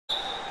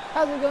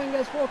How's it going,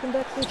 guys? Welcome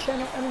back to the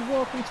channel and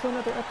welcome to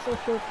another episode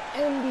of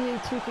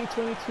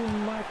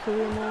NBA2K22 My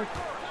Career Mode.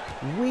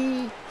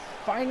 We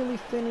finally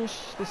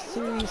finished the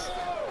series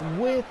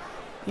with,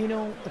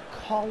 the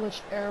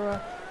college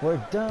era.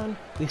 We're done.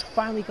 We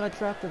finally got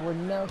drafted. We're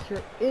now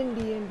here in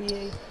the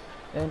NBA.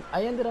 And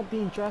I ended up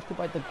being drafted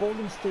by the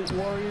Golden State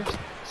Warriors.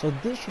 So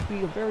this should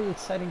be a very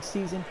exciting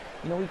season.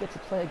 We get to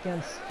play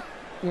against,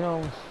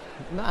 I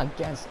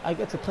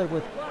get to play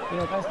with,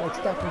 guys like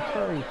Stephen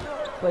Curry,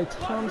 Klay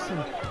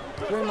Thompson,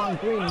 Draymond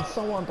Green, and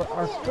so on. But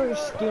our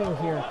first game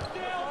here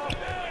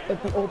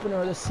at the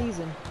opener of the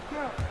season,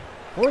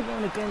 we're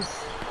going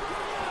against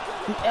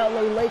the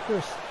LA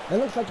Lakers. It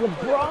looks like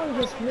LeBron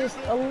just missed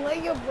a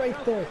layup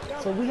right there.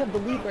 So we have the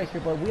lead right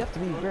here, but we have to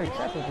be very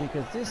careful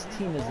because this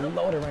team is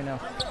loaded right now.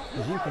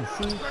 As you can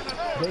see,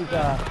 they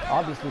got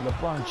obviously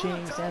LeBron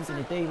James,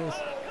 Anthony Davis,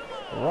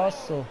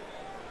 Russell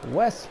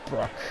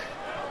Westbrook.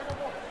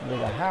 They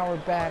got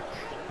Howard back,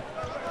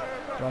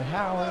 Dwight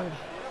Howard.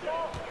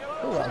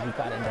 Who else we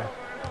got in there?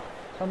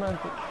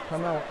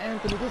 Carmelo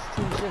Anthony. This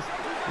team's just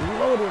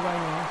loaded right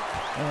now,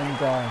 and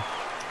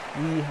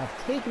we have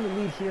taken the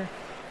lead here,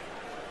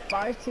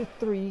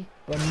 5-3.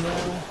 But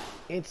now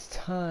it's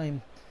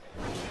time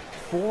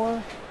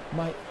for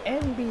my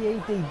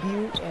NBA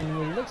debut,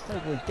 and it looks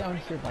like we're down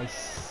here by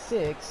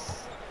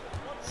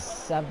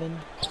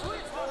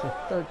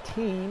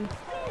 7-13,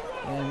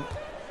 and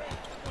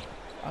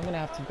I'm gonna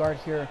have to guard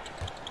here.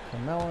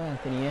 Carmelo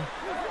Anthony,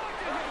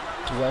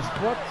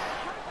 Westbrook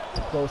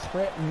goes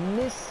for it,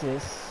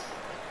 misses.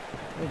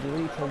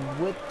 Margarita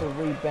with the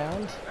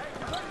rebound.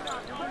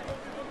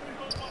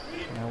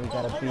 Now we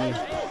gotta be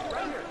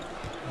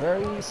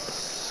very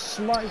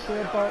smart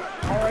here about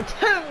our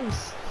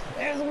attempts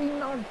as we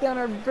knock down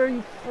our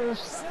very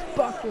first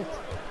bucket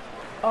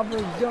of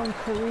our young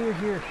career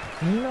here,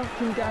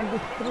 knocking down the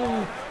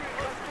three.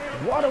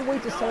 What a way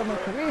to start my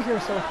career here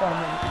so far,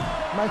 man.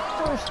 My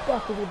first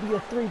bucket will be a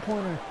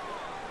three-pointer,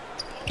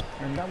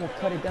 and that will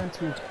cut it down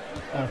to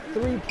a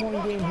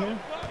three-point game here.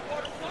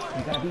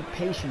 You gotta be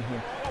patient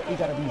here. You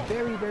gotta be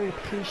very, very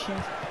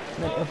patient.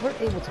 Man, if we're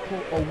able to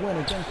pull a win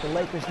against the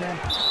Lakers, man,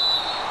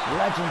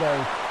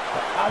 legendary.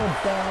 But out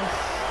of bounds.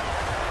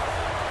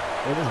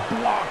 It was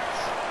blocked.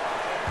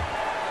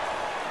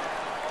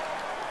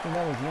 I think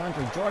that was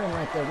DeAndre Jordan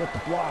right there with the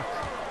block.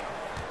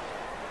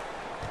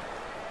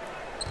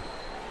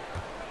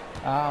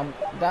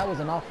 That was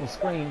an awful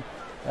screen.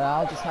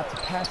 I'll just have to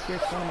pass here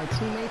to one of my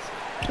teammates.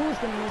 Who's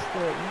going to miss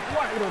the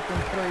wide open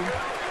three?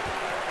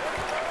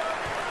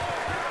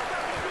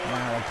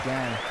 Now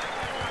again,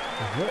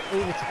 if we're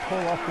able to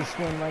pull off this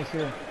win right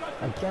here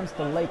against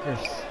the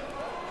Lakers,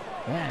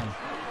 man,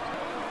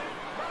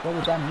 what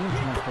would that mean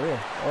to my career?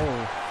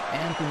 Oh,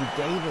 Anthony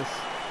Davis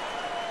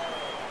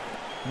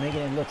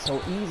making it look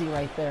so easy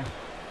right there.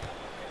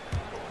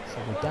 So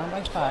we're down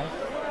by 5.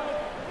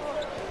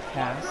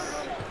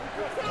 Pass.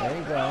 There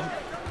you go.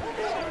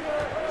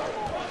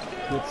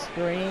 Good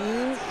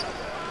screen.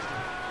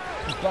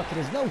 The bucket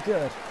is no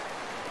good.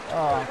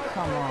 Oh,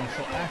 come on.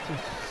 So after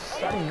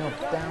starting up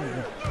down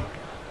with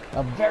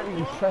a very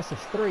impressive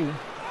 3,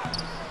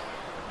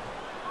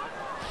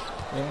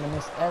 they're going to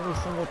miss every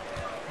single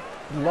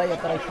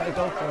layup that I try to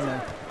go for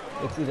now.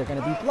 It's either going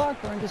to be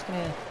blocked or I'm just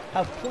going to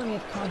have plenty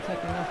of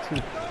contact enough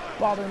to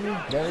bother me.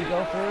 There we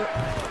go for it.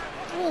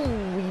 Ooh,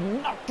 we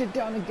knocked it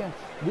down again.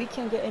 We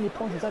can't get any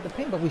points inside the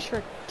paint, but we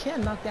sure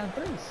can knock down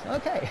threes.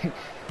 Okay.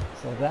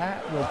 So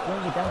that will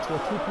bring it down to a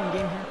 2-point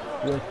game here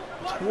with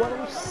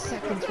 12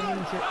 seconds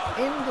remaining here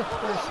in the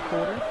first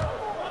quarter.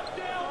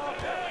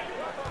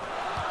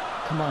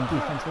 Come on,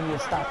 defense. We need a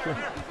stop here.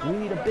 We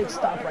need a big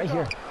stop right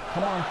here.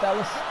 Come on,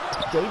 fellas.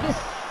 Davis.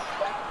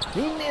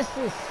 He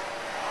misses.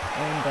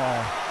 And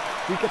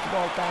we get the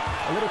ball back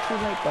a little too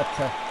late, but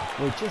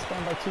we're just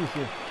down by 2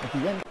 here at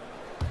the end.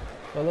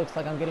 So it looks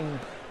like I'm getting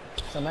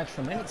some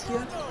extra minutes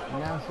here.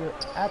 Now here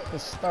at the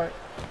start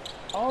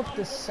of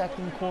the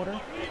second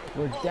quarter,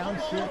 we're down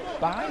here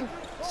by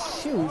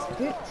 2,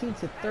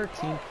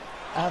 15-13.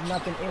 I have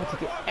not been able to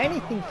get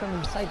anything from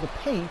inside the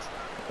paint,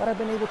 but I've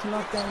been able to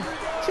knock down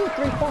 2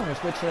 3-pointers,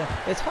 which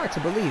it's hard to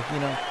believe,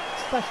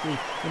 especially,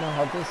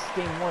 how this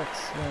game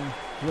works when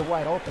you're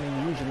wide open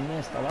and you usually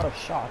missed a lot of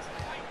shots.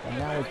 And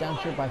now we're down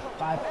here by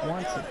 5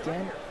 once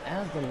again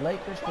as the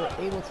Lakers were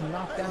able to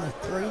knock down a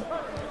 3.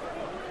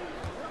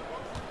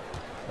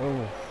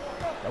 Oh,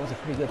 that was a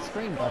pretty good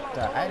screen, but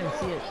I didn't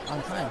see it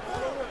on time.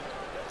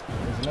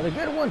 There's another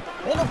good one,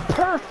 and a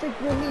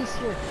perfect release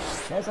here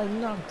as I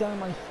knock down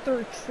my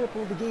 3rd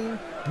triple of the game.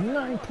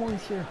 9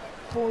 points here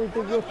for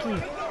the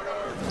rookie.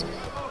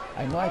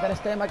 I know I gotta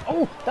stay. I'm like,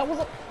 oh, that was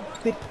a...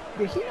 Did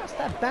he not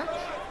step back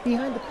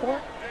behind the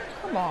court?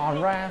 Come on,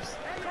 refs.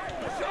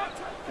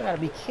 You gotta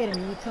be kidding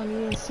me. You tell me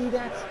you didn't see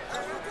that?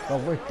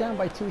 But we're down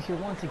by 2 here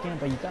once again,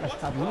 but you gotta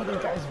stop leaving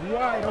guys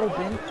wide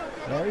open.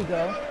 There we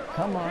go.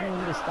 Come on, we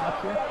need to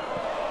stop here.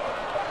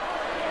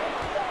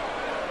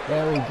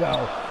 There we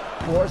go.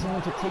 Forcing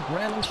him to take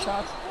random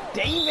shots.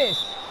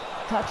 Davis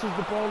touches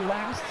the ball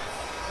last.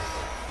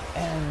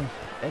 And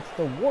it's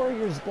the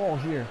Warriors' ball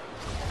here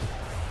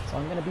So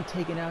I'm gonna be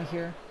taken out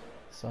here.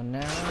 So now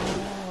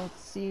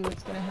let's see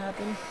what's gonna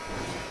happen.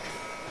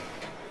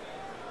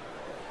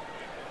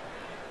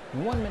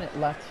 1 minute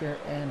left here,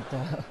 and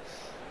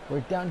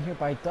we're down here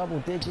by double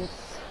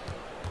digits.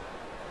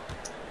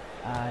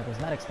 I was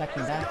not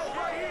expecting that,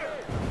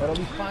 but it'll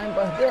be fine.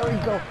 But there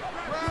we go,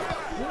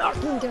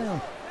 knocking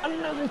down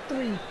another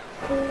 3,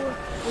 4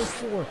 for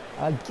 4.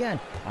 Again,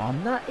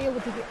 I'm not able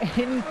to get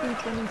anything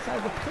from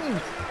inside the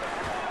paint.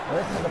 Well,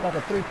 let's talk about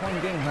the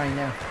 3-point game right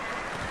now.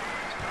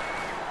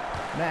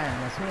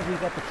 Man, as soon as we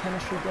got the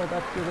chemistry built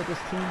up here with this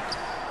team,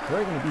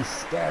 we're gonna be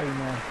scary,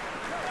 man.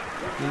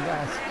 You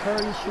got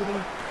Curry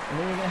shooting, and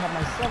then you're gonna have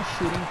myself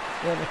shooting.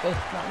 And if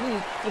it's not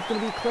me, it's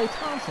gonna be Klay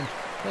Thompson.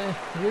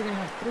 You're gonna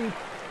have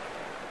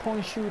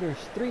 3-point shooters,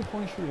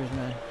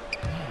 man.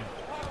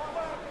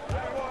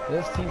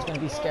 This team's gonna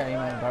be scary,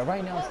 man. But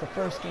right now it's the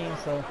first game,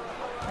 so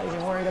not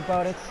even worried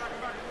about it.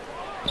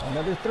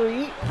 Another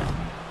 3.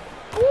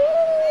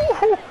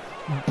 Woo!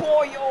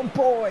 Boy, oh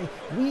boy,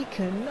 we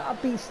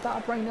cannot be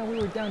stopped right now. We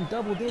were down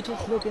double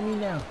digits. Look at me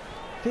now.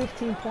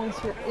 15 points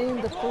here in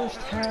the first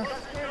half.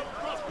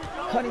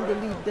 Cutting the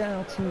lead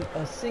down to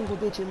a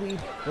single-digit lead.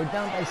 We're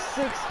down by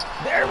 6.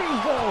 There we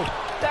go.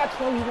 That's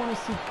what we want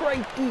to see.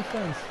 Great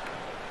defense.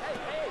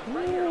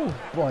 Woo,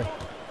 boy.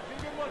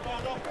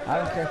 I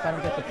don't care if I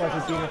don't get the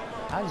buzzer beater.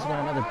 I just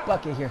want another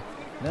bucket here.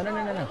 No.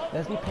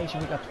 Let's be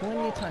patient. We got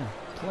plenty of time.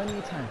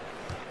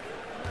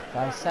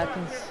 5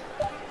 seconds.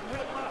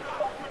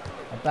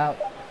 About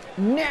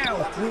now.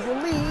 We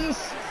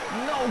release.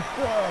 No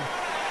good.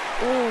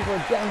 Oh,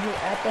 we're down here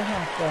at the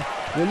half, though.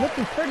 We're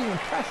looking pretty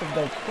impressive,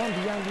 though, from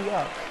beyond the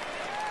arc.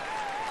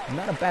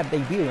 Not a bad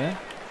debut, eh?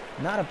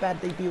 Not a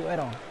bad debut at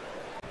all.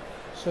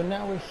 So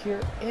now we're here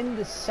in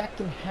the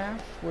second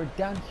half. We're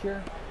down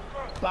here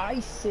by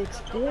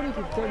 6,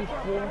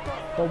 40-34.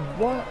 But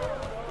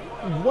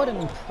what an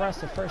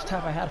impressive first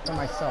half I had for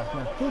myself,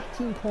 man.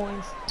 15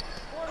 points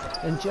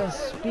and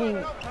just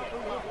being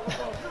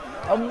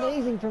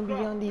amazing from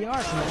beyond the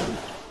arc, man.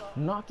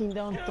 Knocking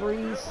down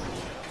 3s.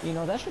 You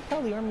know, that should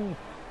probably earn me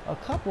a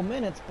couple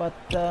minutes, but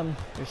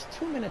there's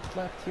 2 minutes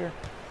left here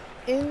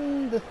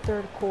in the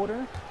third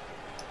quarter.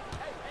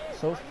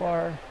 So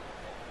far,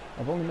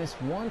 I've only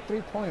missed 1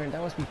 3-pointer, and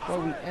that was before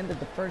we ended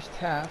the first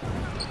half.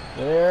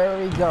 There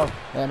we go.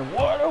 And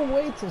what a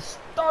way to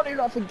start it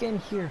off again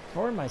here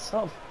for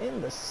myself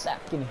in the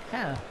second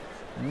half.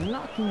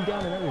 Knocking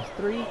down another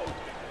 3.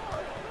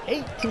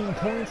 18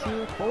 points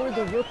here for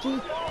the rookie.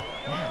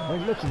 Man,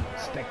 we're looking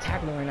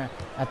spectacular right now.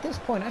 At this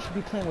point, I should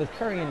be playing with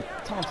Curry and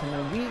Thompson,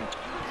 and we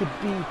could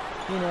be,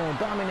 you know,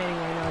 dominating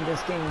right now in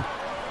this game.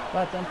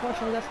 But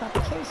unfortunately, that's not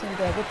the case, and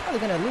we're probably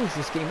going to lose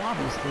this game,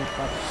 obviously.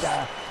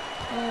 But,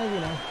 you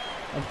know,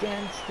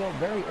 again, still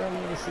very early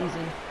in the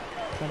season.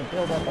 Trying to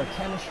build up our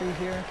chemistry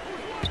here.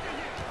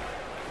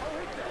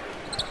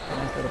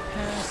 Nice little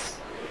pass.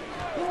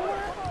 You know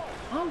what?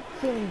 I'm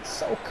feeling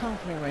so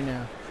confident right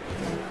now.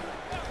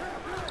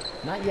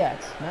 Not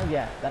yet,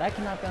 that I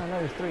can knock down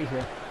another 3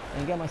 here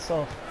and get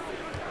myself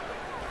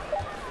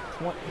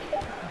 20,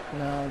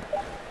 no,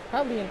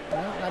 probably,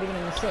 not even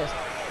an assist.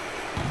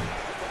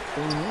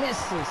 He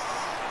misses.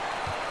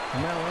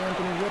 Now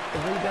Anthony with the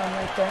rebound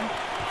right there.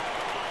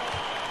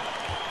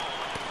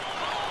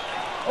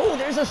 Oh,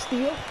 there's a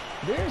steal.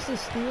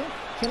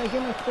 Can I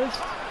get my first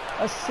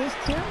assist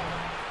here?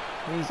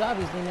 He's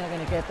obviously not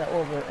going to get that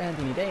over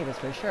Anthony Davis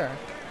for sure.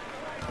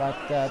 But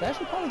that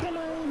should probably get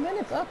my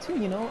minutes up too,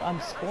 you know.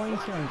 I'm scoring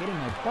here, I'm getting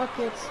my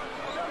buckets.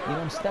 You know,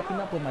 I'm stepping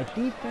up with my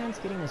defense,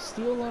 getting a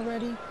steal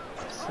already.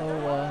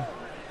 So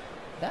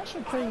that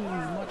should pretty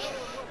much,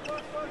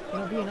 you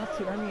know, be enough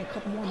to earn me a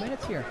couple more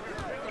minutes here.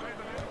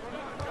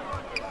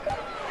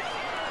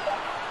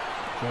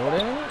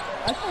 Jordan,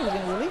 I thought he was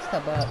going to release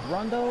that, but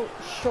Rondo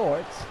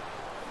short.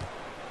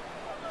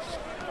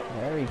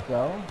 There we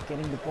go.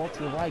 Getting the ball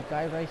to the right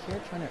guy right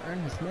here, trying to earn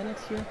his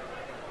minutes here.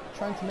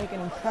 Trying to make an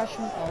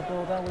impression,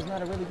 although that was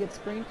not a really good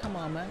screen. Come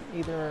on, man.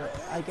 Either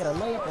I get a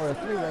layup or a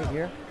 3 right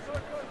here.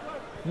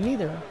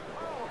 Neither.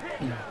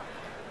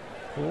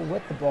 Cool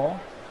with the ball.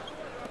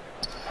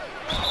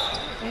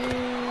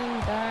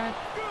 And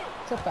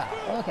that's a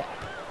foul. Okay.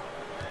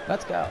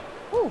 Let's go.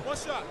 Woo.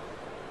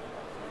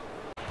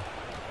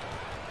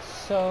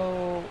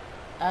 So,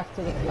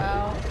 after the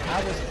foul,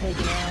 I was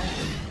taken out.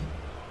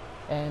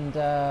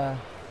 And,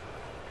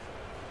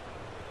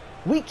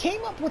 we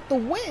came up with the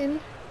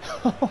win.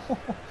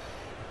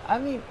 I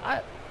mean,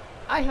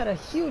 I had a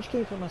huge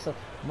game for myself.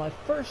 My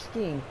first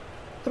game,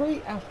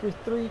 3 after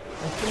 3, I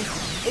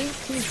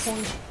finished 18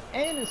 points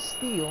and a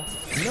steal,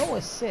 no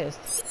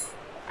assist.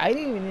 I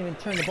didn't even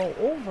turn the ball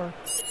over,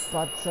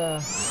 but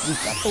we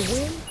got the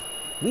win.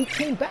 We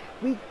came back.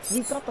 We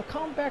got the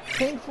comeback,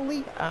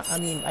 thankfully. I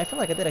mean, I feel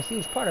like I did a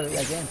huge part of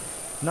it again.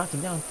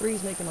 Knocking down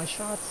 3s, making my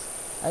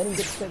shots. I didn't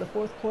get to play the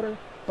fourth quarter,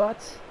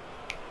 but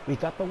we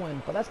got the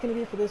win. But that's going to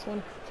be it for this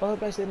one. So I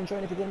hope you guys did enjoy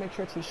it. If you did, make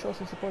sure to show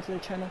some support to the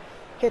channel.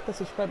 Hit the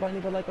subscribe button,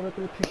 leave a like, I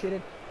really appreciate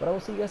it. But I will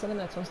see you guys on the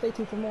next one. Stay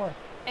tuned for more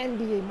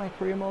NBA My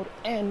Career Mode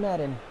and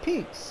Madden.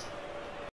 Peace.